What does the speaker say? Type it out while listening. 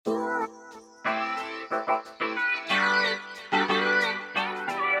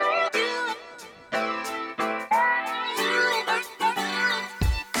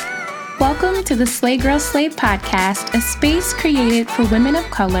Welcome to the Slay Girl Slay podcast, a space created for women of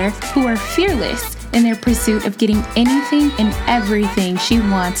color who are fearless in their pursuit of getting anything and everything she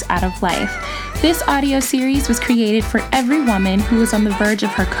wants out of life. This audio series was created for every woman who is on the verge of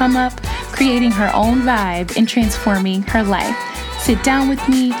her come up, creating her own vibe, and transforming her life. Sit down with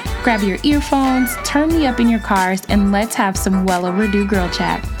me, grab your earphones, turn me up in your cars, and let's have some well overdue girl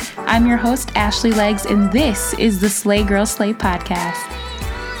chat. I'm your host, Ashley Legs, and this is the Slay Girl Slay podcast.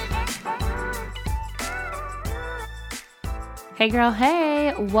 Hey girl,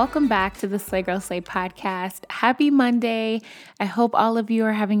 hey, welcome back to the Slay Girl Slay podcast. Happy Monday. I hope all of you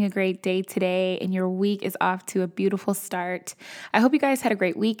are having a great day today and your week is off to a beautiful start. I hope you guys had a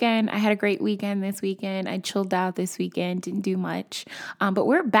great weekend. I had a great weekend this weekend. I chilled out this weekend, didn't do much, but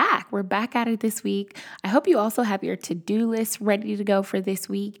we're back. We're back at it this week. I hope you also have your to-do list ready to go for this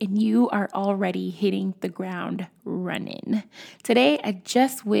week and you are already hitting the ground running. Today, I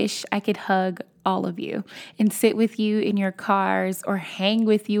just wish I could hug all of you and sit with you in your cars or hang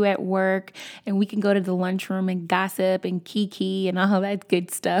with you at work and we can go to the lunchroom and gossip and kiki and all that good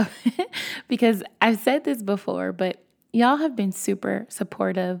stuff. Because I've said this before, but y'all have been super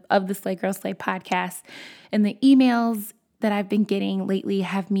supportive of the Slay Girl Slay podcast, and the emails that I've been getting lately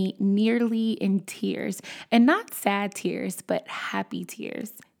have me nearly in tears, and not sad tears, but happy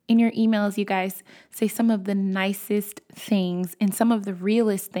tears. In your emails, you guys say some of the nicest things and some of the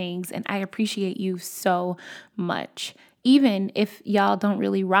realest things, and I appreciate you so much. Even if y'all don't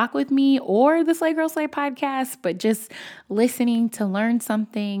really rock with me or the Slay Girl Slay podcast, but just listening to learn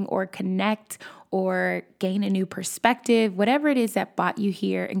something or connect or gain a new perspective, whatever it is that brought you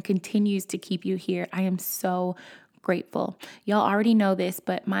here and continues to keep you here, I am so grateful. Y'all already know this,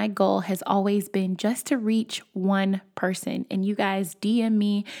 but my goal has always been just to reach one person. And you guys DM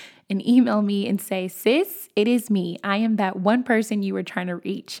me and email me and say, sis, it is me. I am that one person you were trying to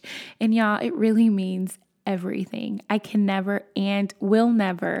reach. And y'all, it really means everything. I can never and will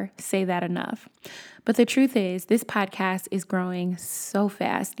never say that enough. But the truth is, this podcast is growing so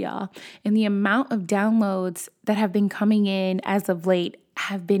fast, y'all. And the amount of downloads that have been coming in as of late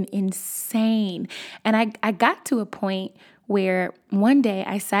have been insane. And I got to a point where one day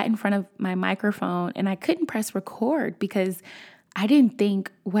I sat in front of my microphone and I couldn't press record because I didn't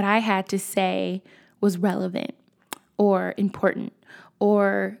think what I had to say was relevant or important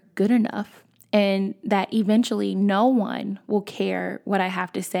or good enough. And that eventually no one will care what I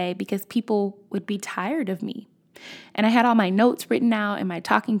have to say because people would be tired of me. And I had all my notes written out and my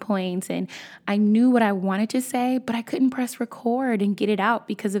talking points, and I knew what I wanted to say, but I couldn't press record and get it out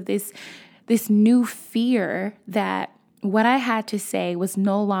because of this new fear that what I had to say was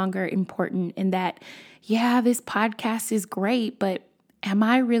no longer important, and that, yeah, this podcast is great, but am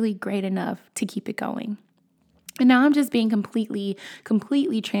I really great enough to keep it going? And now I'm just being completely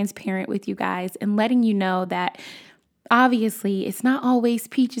transparent with you guys and letting you know that obviously, it's not always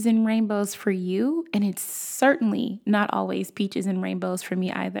peaches and rainbows for you, and it's certainly not always peaches and rainbows for me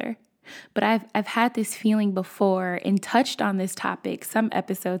either. But I've had this feeling before and touched on this topic some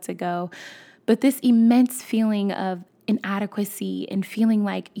episodes ago, but this immense feeling of inadequacy and feeling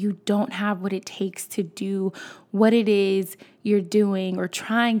like you don't have what it takes to do what it is you're doing or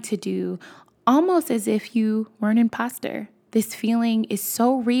trying to do, almost as if you were an imposter. This feeling is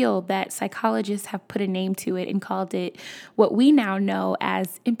so real that psychologists have put a name to it and called it what we now know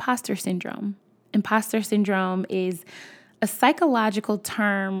as imposter syndrome. Imposter syndrome is a psychological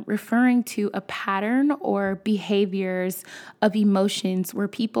term referring to a pattern or behaviors of emotions where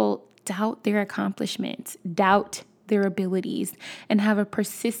people doubt their accomplishments, doubt their abilities, and have a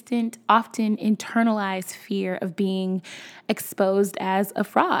persistent, often internalized fear of being exposed as a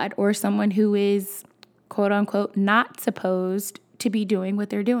fraud or someone who is quote unquote, not supposed to be doing what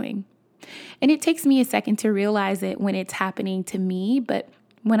they're doing. And it takes me a second to realize it when it's happening to me. But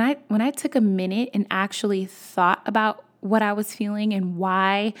when I took a minute and actually thought about what I was feeling and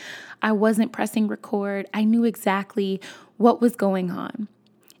why I wasn't pressing record, I knew exactly what was going on.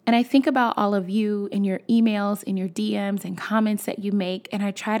 And I think about all of you and your emails and your DMs and comments that you make, and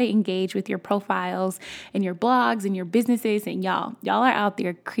I try to engage with your profiles and your blogs and your businesses, and y'all are out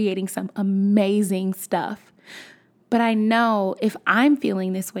there creating some amazing stuff. But I know if I'm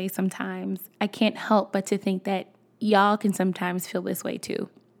feeling this way sometimes, I can't help but to think that y'all can sometimes feel this way too.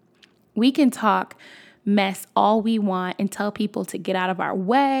 We can talk mess all we want and tell people to get out of our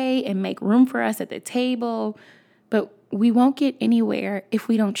way and make room for us at the table, but we won't get anywhere if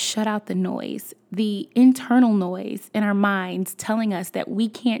we don't shut out the noise, the internal noise in our minds telling us that we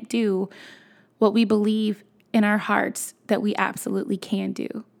can't do what we believe in our hearts that we absolutely can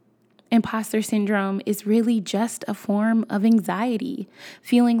do. Imposter syndrome is really just a form of anxiety,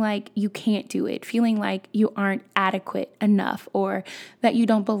 feeling like you can't do it, feeling like you aren't adequate enough, or that you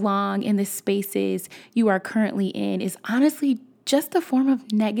don't belong in the spaces you are currently in is honestly just a form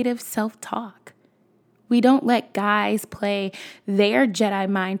of negative self-talk. We don't let guys play their Jedi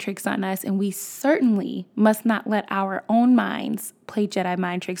mind tricks on us, and we certainly must not let our own minds play Jedi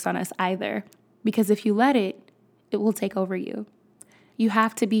mind tricks on us either, because if you let it, it will take over you. You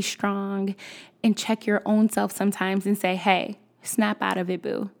have to be strong and check your own self sometimes and say, hey, snap out of it,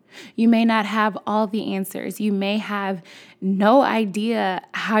 boo. You may not have all the answers. You may have no idea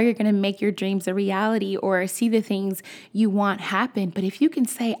how you're going to make your dreams a reality or see the things you want happen. But if you can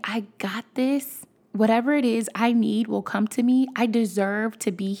say, I got this, whatever it is I need will come to me. I deserve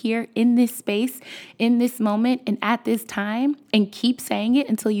to be here in this space, in this moment, and at this time, and keep saying it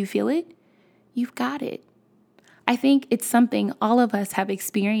until you feel it. You've got it. I think it's something all of us have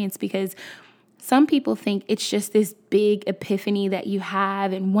experienced because some people think it's just this big epiphany that you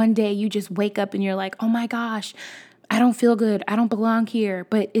have, and one day you just wake up and you're like, oh my gosh, I don't feel good. I don't belong here.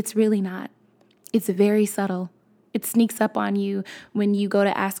 But it's really not. It's very subtle. It sneaks up on you when you go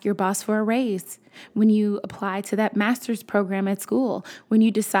to ask your boss for a raise, when you apply to that master's program at school, when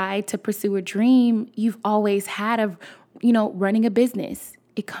you decide to pursue a dream you've always had of, running a business.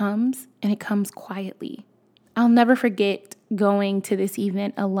 It comes, and it comes quietly. I'll never forget going to this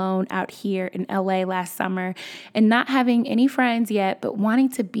event alone out here in LA last summer and not having any friends yet, but wanting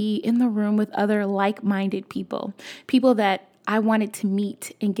to be in the room with other like-minded people that I wanted to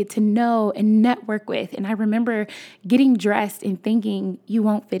meet and get to know and network with. And I remember getting dressed and thinking, you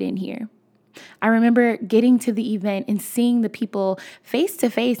won't fit in here. I remember getting to the event and seeing the people face to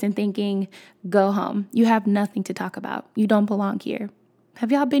face and thinking, go home. You have nothing to talk about. You don't belong here. Have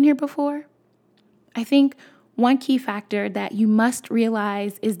y'all been here before? I think one key factor that you must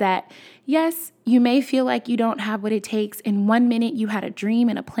realize is that, yes, you may feel like you don't have what it takes. In 1 minute, you had a dream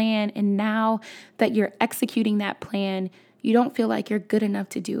and a plan, and now that you're executing that plan, you don't feel like you're good enough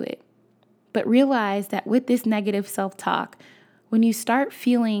to do it. But realize that with this negative self-talk, when you start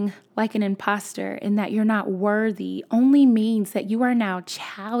feeling like an imposter and that you're not worthy, only means that you are now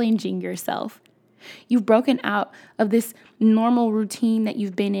challenging yourself. You've broken out of this normal routine that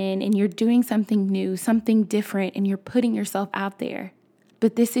you've been in, and you're doing something new, something different, and you're putting yourself out there.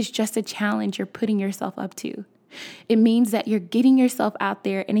 But this is just a challenge you're putting yourself up to. It means that you're getting yourself out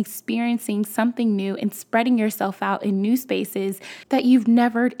there and experiencing something new and spreading yourself out in new spaces that you've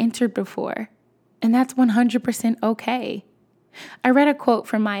never entered before. And that's 100% okay. I read a quote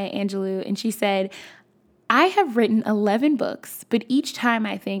from Maya Angelou, and she said, I have written 11 books, but each time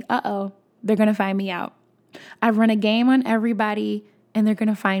I think, they're going to find me out. I've run a game on everybody, and they're going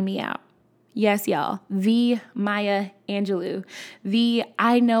to find me out. Yes, y'all, the Maya Angelou, the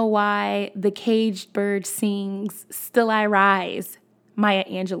I know why the caged bird sings, still I rise, Maya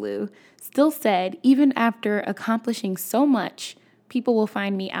Angelou, still said, even after accomplishing so much, people will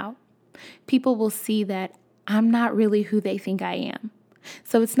find me out. People will see that I'm not really who they think I am.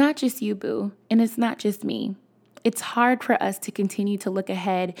 So it's not just you, boo, and it's not just me. It's hard for us to continue to look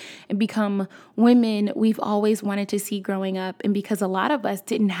ahead and become women we've always wanted to see growing up. And because a lot of us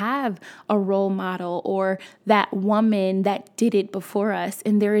didn't have a role model or that woman that did it before us,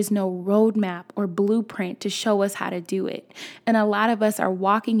 and there is no roadmap or blueprint to show us how to do it. And a lot of us are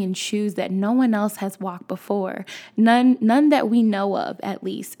walking in shoes that no one else has walked before, none that we know of at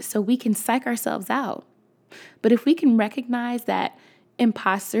least, so we can psych ourselves out. But if we can recognize that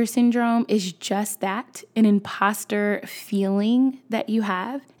imposter syndrome is just that, an imposter feeling that you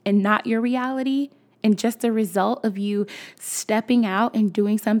have and not your reality, and just a result of you stepping out and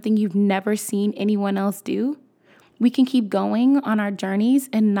doing something you've never seen anyone else do, we can keep going on our journeys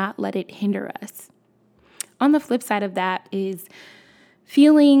and not let it hinder us. On the flip side of that is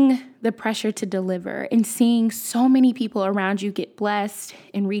feeling the pressure to deliver and seeing so many people around you get blessed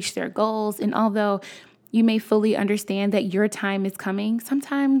and reach their goals. And although you may fully understand that your time is coming,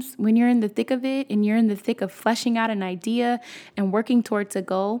 sometimes when you're in the thick of it and you're in the thick of fleshing out an idea and working towards a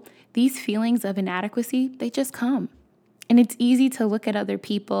goal, these feelings of inadequacy, they just come. And it's easy to look at other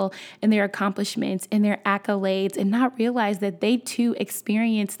people and their accomplishments and their accolades and not realize that they too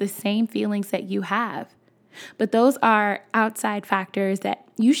experience the same feelings that you have. But those are outside factors that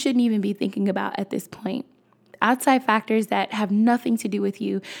you shouldn't even be thinking about at this point. Outside factors that have nothing to do with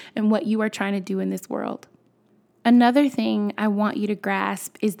you and what you are trying to do in this world. Another thing I want you to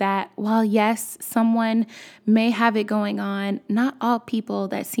grasp is that while yes, someone may have it going on, not all people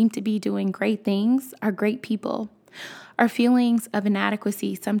that seem to be doing great things are great people. Our feelings of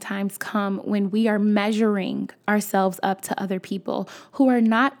inadequacy sometimes come when we are measuring ourselves up to other people who are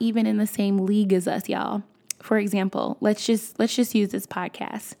not even in the same league as us, y'all. For example, let's just use this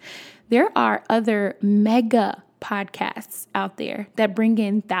podcast. There are other mega podcasts out there that bring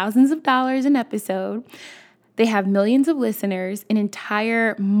in thousands of dollars an episode. They have millions of listeners and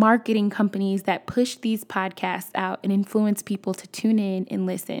entire marketing companies that push these podcasts out and influence people to tune in and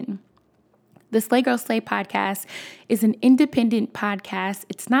listen. The Slay Girl Slay podcast is an independent podcast.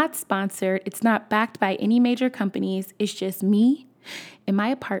 It's not sponsored. It's not backed by any major companies. It's just me in my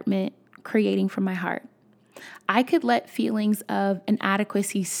apartment creating from my heart. I could let feelings of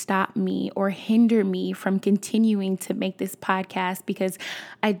inadequacy stop me or hinder me from continuing to make this podcast because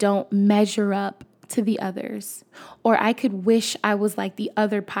I don't measure up to the others. Or I could wish I was like the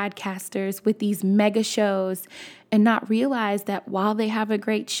other podcasters with these mega shows and not realize that while they have a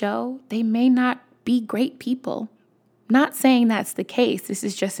great show, they may not be great people. Not saying that's the case. This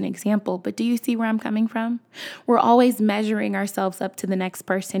is just an example, but do you see where I'm coming from? We're always measuring ourselves up to the next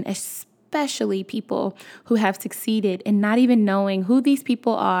person, especially people who have succeeded, and not even knowing who these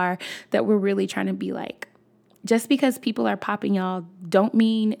people are that we're really trying to be like. Just because people are popping y'all don't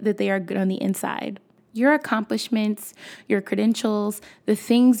mean that they are good on the inside. Your accomplishments, your credentials, the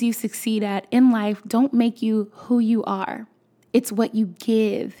things you succeed at in life don't make you who you are. It's what you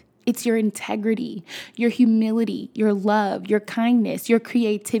give. It's your integrity, your humility, your love, your kindness, your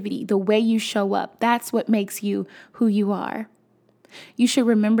creativity, the way you show up. That's what makes you who you are. You should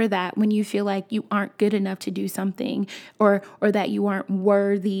remember that when you feel like you aren't good enough to do something or that you aren't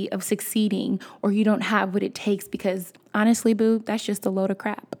worthy of succeeding or you don't have what it takes because honestly, boo, that's just a load of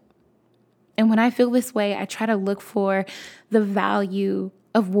crap. And when I feel this way, I try to look for the value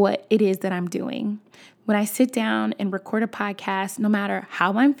of what it is that I'm doing. When I sit down and record a podcast, no matter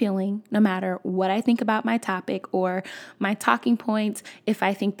how I'm feeling, no matter what I think about my topic or my talking points, if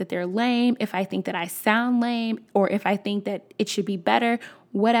I think that they're lame, if I think that I sound lame, or if I think that it should be better,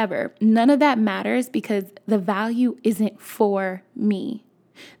 whatever, none of that matters because the value isn't for me.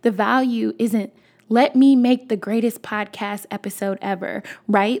 The value isn't let me make the greatest podcast episode ever,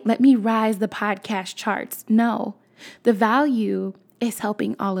 right? Let me rise the podcast charts. No, the value is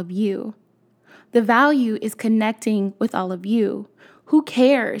helping all of you. The value is connecting with all of you. Who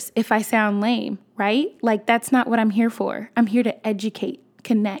cares if I sound lame, right? Like, that's not what I'm here for. I'm here to educate,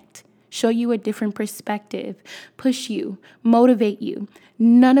 connect, show you a different perspective, push you, motivate you,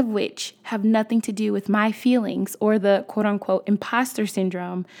 none of which have nothing to do with my feelings or the quote unquote imposter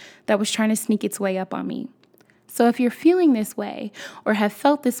syndrome that was trying to sneak its way up on me. So if you're feeling this way or have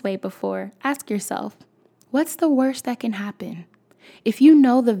felt this way before, ask yourself, what's the worst that can happen? If you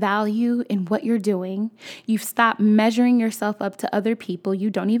know the value in what you're doing, you've stopped measuring yourself up to other people you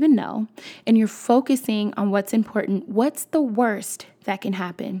don't even know, and you're focusing on what's important, what's the worst that can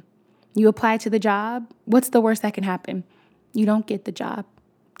happen? You apply to the job, what's the worst that can happen? You don't get the job.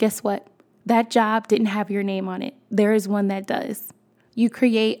 Guess what? That job didn't have your name on it. There is one that does. You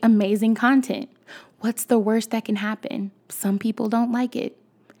create amazing content. What's the worst that can happen? Some people don't like it.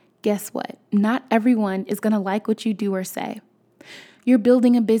 Guess what? Not everyone is going to like what you do or say. You're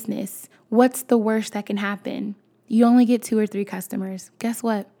building a business. What's the worst that can happen? You only get 2 or 3 customers. Guess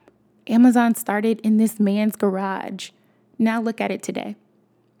what? Amazon started in this man's garage. Now look at it today.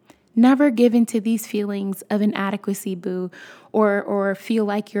 Never give in to these feelings of inadequacy, boo, or feel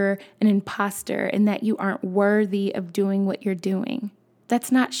like you're an imposter and that you aren't worthy of doing what you're doing.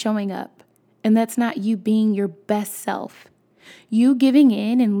 That's not showing up, and that's not you being your best self. You giving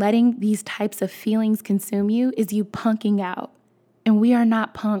in and letting these types of feelings consume you is you punking out. And we are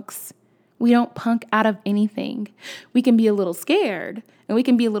not punks. We don't punk out of anything. We can be a little scared and we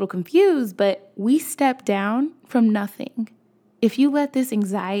can be a little confused, but we step down from nothing. If you let this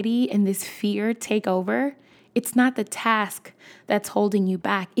anxiety and this fear take over, it's not the task that's holding you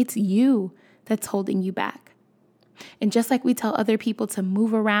back. It's you that's holding you back. And just like we tell other people to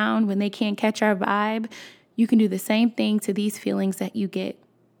move around when they can't catch our vibe, you can do the same thing to these feelings that you get.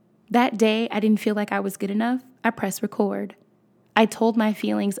 That day, I didn't feel like I was good enough. I pressed record. I told my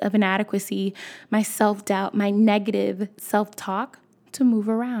feelings of inadequacy, my self-doubt, my negative self-talk to move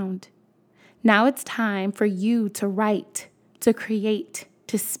around. Now it's time for you to write, to create,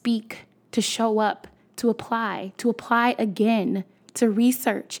 to speak, to show up, to apply again, to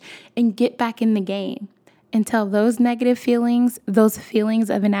research, and get back in the game and tell those negative feelings, those feelings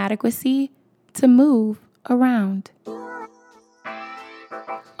of inadequacy, to move around.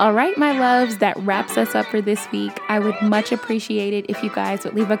 All right, my loves, that wraps us up for this week. I would much appreciate it if you guys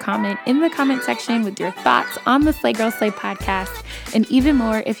would leave a comment in the comment section with your thoughts on the Slay Girl Slay podcast, and even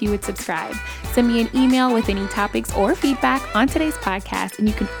more if you would subscribe. Send me an email with any topics or feedback on today's podcast, and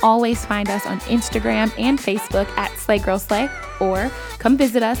you can always find us on Instagram and Facebook at Slay Girl Slay, or come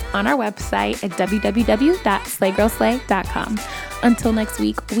visit us on our website at www.slaygirlslay.com. Until next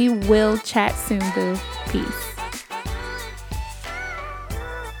week, we will chat soon, boo. Peace.